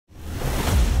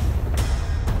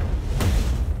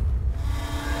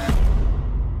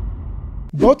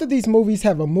Both of these movies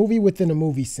have a movie within a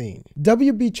movie scene.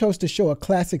 WB chose to show a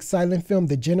classic silent film,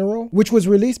 The General, which was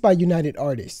released by United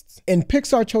Artists, and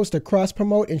Pixar chose to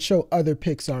cross-promote and show other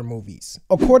Pixar movies.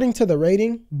 According to the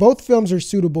rating, both films are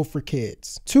suitable for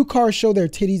kids. Two cars show their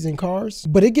titties in cars,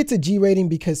 but it gets a G rating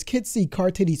because kids see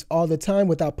car titties all the time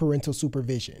without parental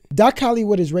supervision. Doc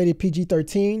Hollywood is rated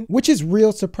PG-13, which is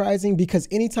real surprising because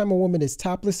anytime a woman is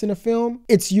topless in a film,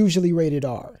 it's usually rated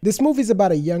R. This movie is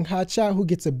about a young hotshot who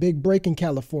gets a big break in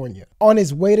California. On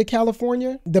his way to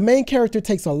California, the main character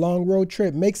takes a long road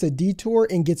trip, makes a detour,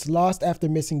 and gets lost after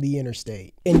missing the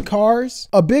interstate. In Cars,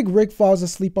 a big rig falls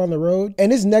asleep on the road,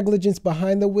 and his negligence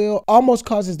behind the wheel almost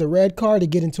causes the red car to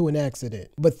get into an accident.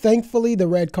 But thankfully, the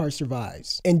red car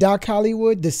survives. In Doc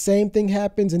Hollywood, the same thing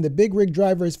happens and the big rig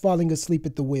driver is falling asleep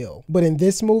at the wheel. But in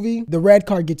this movie, the red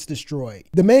car gets destroyed.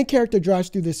 The main character drives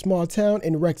through this small town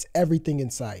and wrecks everything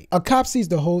in sight. A cop sees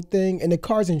the whole thing, and the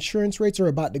car's insurance rates are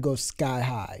about to go sky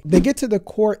high. They get to the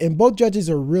court, and both judges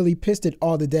are really pissed at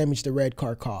all the damage the red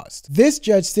car caused. This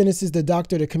judge sentences the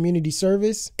doctor to community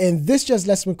service, and this just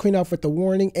lets McQueen off with a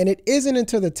warning, and it isn't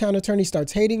until the town attorney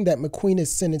starts hating that McQueen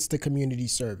is sentenced to community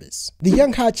service. The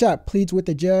young hotshot pleads with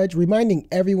the judge, reminding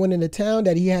everyone in the town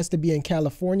that he has to be in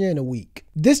California in a week.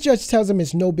 This judge tells him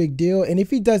it's no big deal, and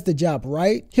if he does the job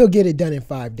right, he'll get it done in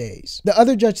 5 days. The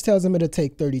other judge tells him it'll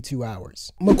take 32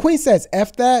 hours. McQueen says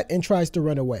F that and tries to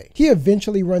run away. He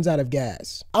eventually runs out of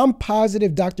gas. I'm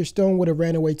positive Dr. Stone would have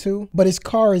ran away too, but his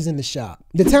car is in the shop.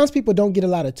 The townspeople don't get a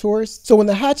lot of tourists, so when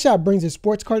the hotshot brings his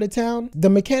sports car to town, the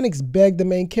mechanics beg the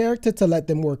main character to let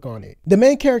them work on it. The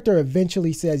main character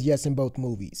eventually says yes in both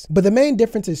movies, but the main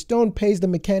difference is Stone pays the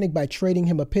mechanic by trading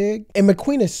him a pig, and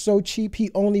McQueen is so cheap he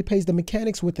only pays the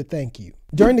mechanics with a thank you.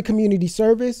 During the community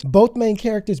service, both main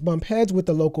characters bump heads with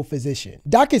the local physician.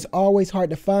 Doc is always hard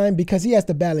to find because he has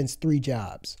to balance 3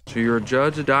 jobs. So you're a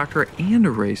judge, a doctor, and a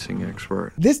racing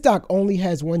expert. This doc only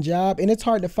has 1 job, and it's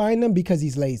hard to find him because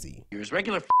he's lazy. You're his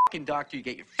regular f***ing doctor, you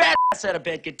get your fat ass out of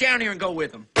bed, get down here and go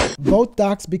with him. Both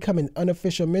docs become an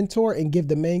unofficial mentor and give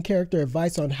the main character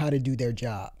advice on how to do their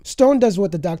job. Stone does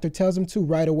what the doctor tells him to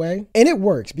right away, and it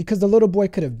works because the little boy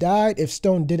could have died if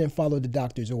Stone didn't follow the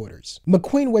doctor's orders.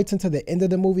 McQueen waits until the end of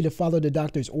the movie to follow the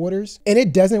doctor's orders, and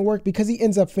it doesn't work because he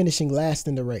ends up finishing last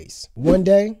in the race. One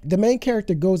day, the main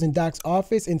character goes in Doc's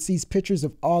office and sees pictures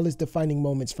of all his defining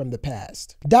moments from the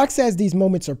past. Doc says these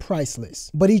moments are priceless,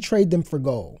 but he trade them for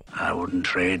gold. I wouldn't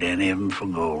trade any of them for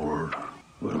gold.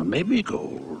 Well, maybe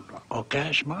gold or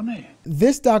cash money.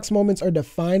 This Doc's moments are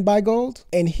defined by gold,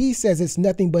 and he says it's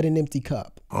nothing but an empty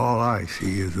cup. All I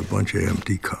see is a bunch of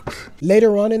empty cups.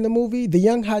 Later on in the movie, the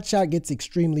young hotshot gets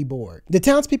extremely bored. The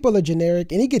townspeople are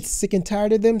generic, and he gets sick and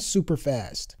tired of them super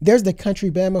fast. There's the country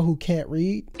bama who can't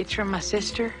read. It's from my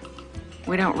sister.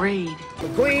 We don't read.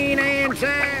 McQueen and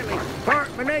Sally,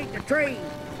 parked beneath the tree.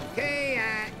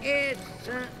 K-I-S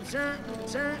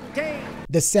something.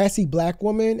 The sassy black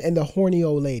woman and the horny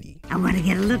old lady. I want to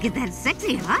get a look at that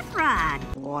sexy hot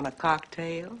rod. Want a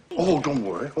cocktail? Oh, don't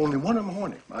worry. Only one of them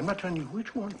horny. I'm not telling you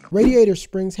which one. Radiator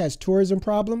Springs has tourism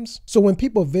problems, so when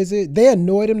people visit, they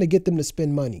annoy them to get them to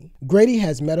spend money. Grady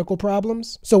has medical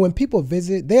problems, so when people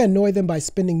visit, they annoy them by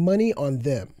spending money on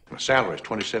them. My salary is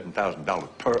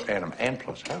 $27,000 per annum and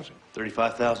plus housing.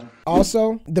 $35,000.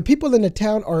 Also, the people in the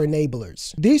town are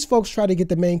enablers. These folks try to get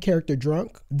the main character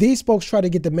drunk. These folks try to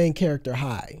get the main character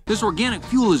high. This organic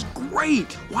fuel is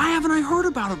great. Why haven't I heard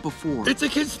about it before? It's a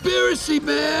conspiracy,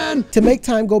 man! To make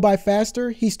time go by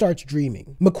faster, he starts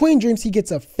dreaming. McQueen dreams he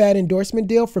gets a fat endorsement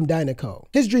deal from Dynaco.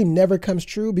 His dream never comes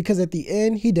true because at the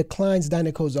end, he declines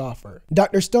Dynaco's offer.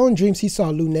 Dr. Stone dreams he saw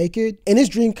Lou naked, and his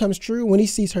dream comes true when he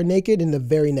sees her naked in the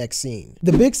very next scene.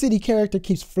 The big city character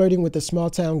keeps flirting with the small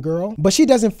town girl, but she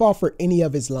doesn't fall for any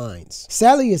of his lines.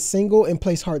 Sally is single and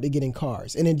plays hard to get in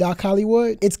cars, and in Doc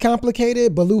Hollywood, it's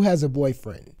complicated, but Lou has a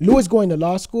boyfriend. Lou is going to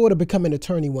law school to become an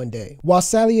attorney one day, while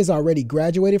Sally is already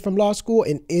graduated from law school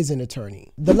and is an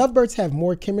attorney. The lovebirds have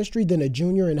more chemistry than a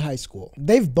junior in high school.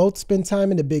 They've both spent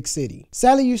time in the big city.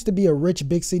 Sally used to be a rich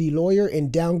big city lawyer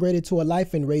and downgraded to a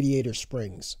life in Radiator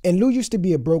Springs, and Lou used to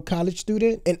be a broke college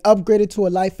student and upgraded to a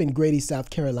life in Grady, South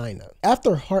Carolina.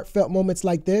 After heartfelt moments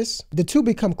like this, the two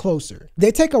become closer.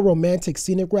 They take a romantic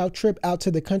scenic route trip out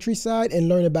to the countryside and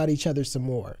learn about each other some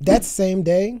more. That same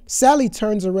day, Sally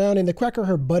turns around and the crack of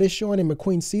her butt is showing and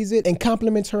McQueen sees it and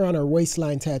compliments her on her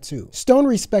waistline tattoo. Stone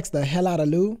respects the hell out of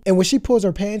Lou, and when she pulls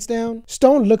her pants down,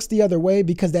 Stone looks the other way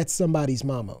because that's somebody's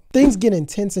mama. Things get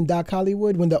intense in Doc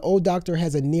Hollywood when the old doctor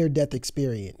has a near-death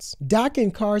experience. Doc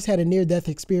in Cars had a near-death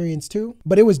experience too,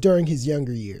 but it was during his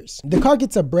younger years. The car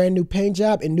gets a brand new paint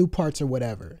job and new parts or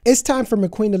whatever. It's time for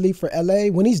McQueen to leave for LA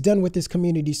when he's he's done with his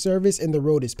community service and the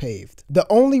road is paved. The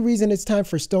only reason it's time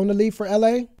for Stone to leave for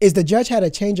LA is the judge had a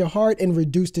change of heart and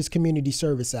reduced his community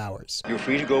service hours. You're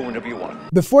free to go whenever you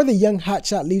want. Before the young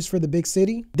hotshot leaves for the big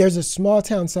city, there's a small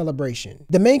town celebration.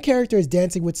 The main character is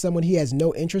dancing with someone he has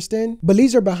no interest in, but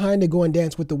leaves her behind to go and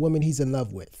dance with the woman he's in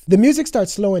love with. The music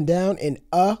starts slowing down and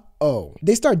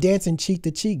they start dancing cheek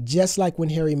to cheek just like when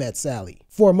Harry met Sally.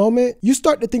 For a moment, you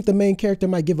start to think the main character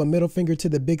might give a middle finger to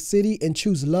the big city and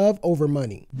choose love over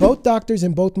money. Both doctors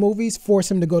in both movies force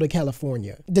him to go to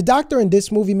California. The doctor in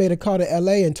this movie made a call to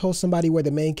LA and told somebody where the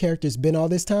main character's been all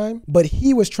this time, but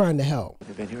he was trying to help.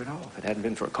 I've been here at all. If it hadn't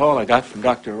been for a call I got from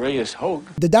Dr. Reyes Hogue.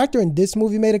 The doctor in this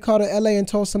movie made a call to LA and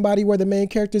told somebody where the main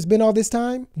character's been all this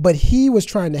time, but he was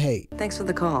trying to hate. Thanks for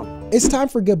the call. It's time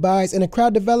for goodbyes and a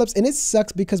crowd develops, and it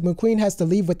sucks because McQueen has to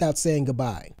leave without saying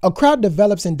goodbye. A crowd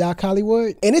develops in Doc Hollywood,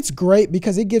 and it's great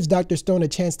because it gives Dr. Stone a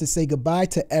chance to say goodbye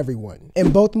to everyone.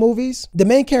 In both movies, the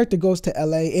main character goes to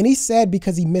LA and he's sad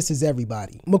because he misses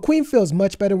everybody. McQueen feels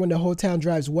much better when the whole town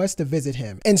drives west to visit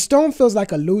him, and Stone feels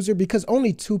like a loser because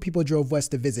only 2 people drove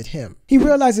west to visit him. He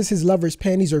realizes his lover's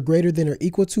panties are greater than or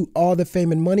equal to all the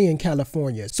fame and money in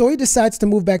California, so he decides to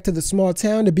move back to the small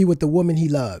town to be with the woman he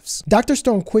loves. Dr.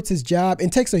 Stone quits his job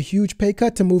and takes a huge pay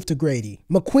cut to move to Grady.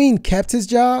 McQueen kept his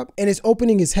job and is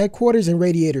opening his headquarters in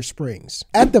Radiator Springs.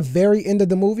 At the very end of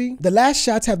the movie, the last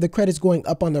shots have the credits going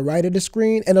up on the right of the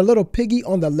screen and a little piggy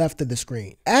on the left of the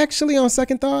screen. Actually, on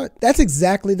second thought, that's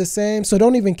exactly the same, so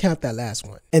don't even count that last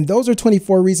one. And those are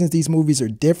 24 reasons these movies are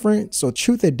different, so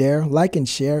truth or dare, like and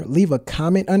share, leave a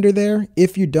comment under there.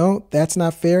 If you don't, that's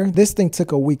not fair. This thing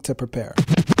took a week to prepare.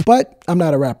 But I'm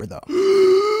not a rapper though.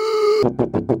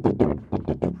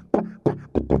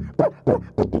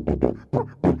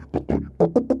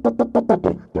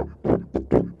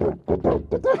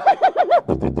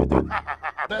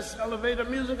 Best elevator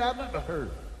music I've ever heard.